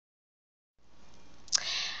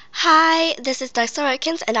Hi, this is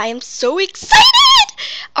Webkinz, and I am so excited!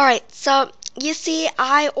 Alright, so you see,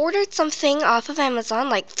 I ordered something off of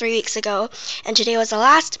Amazon like 3 weeks ago, and today was the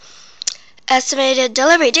last estimated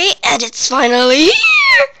delivery date, and it's finally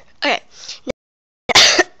here! Okay,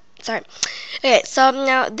 sorry. Okay, so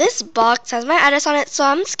now this box has my address on it, so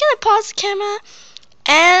I'm just gonna pause the camera,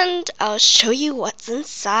 and I'll show you what's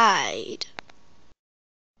inside.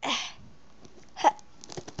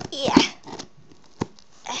 Yeah.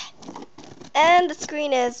 And the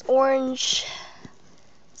screen is orange.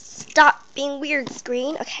 Stop being weird,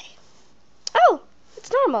 screen. Okay. Oh,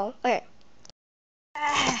 it's normal. Okay.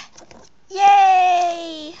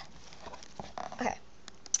 Yay! Okay.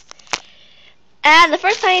 And the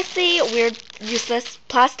first time I see weird, useless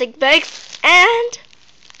plastic bags, and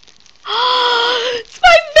it's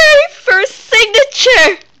my very first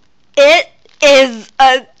signature. It is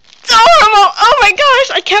adorable. Oh my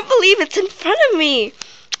gosh, I can't believe it's in front of me.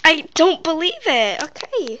 I don't believe it.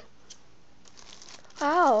 Okay.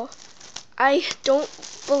 Wow. I don't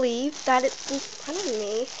believe that it's in front of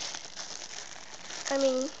me. I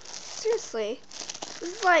mean, seriously.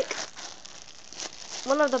 This is like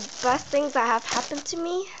one of the best things that have happened to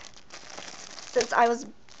me since I was...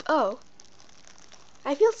 Oh.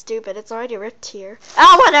 I feel stupid. It's already ripped here.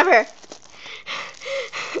 Oh, whatever.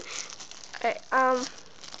 Alright,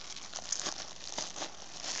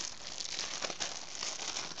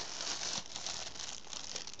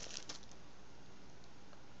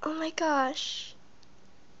 oh my gosh.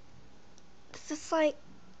 This is like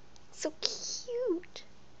so cute.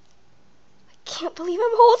 I can't believe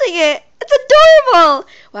I'm holding it. It's adorable.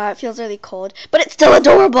 Wow, it feels really cold, but it's still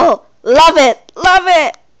adorable. Love it. Love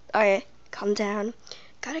it. Alright, calm down.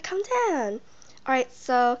 Gotta calm down. Alright,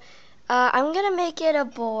 so I'm gonna make it a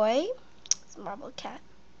boy. It's a marble cat.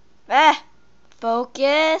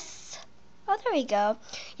 Focus. Oh, there we go.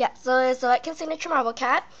 Yeah, so it's a Webkinz Signature Marble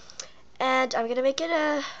Cat. And I'm gonna make it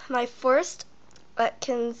my first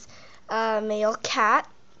Webkinz male cat.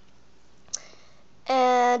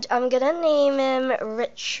 And I'm gonna name him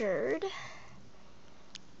Richard.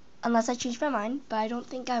 Unless I change my mind, but I don't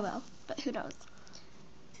think I will. But who knows?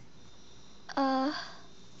 Oh,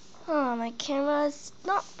 my camera's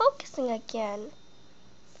not focusing again.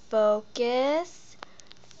 Focus.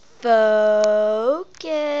 Focus.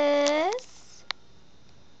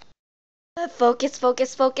 Focus,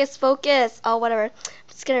 focus, focus, focus. Oh, whatever. I'm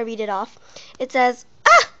just gonna read it off. It says,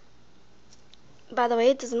 ah! By the way,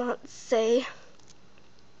 it does not say.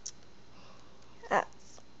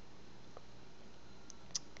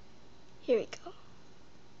 Here we go.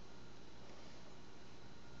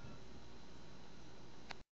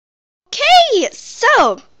 Okay,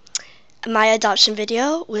 so my adoption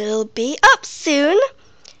video will be up soon.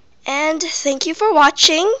 And thank you for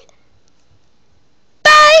watching.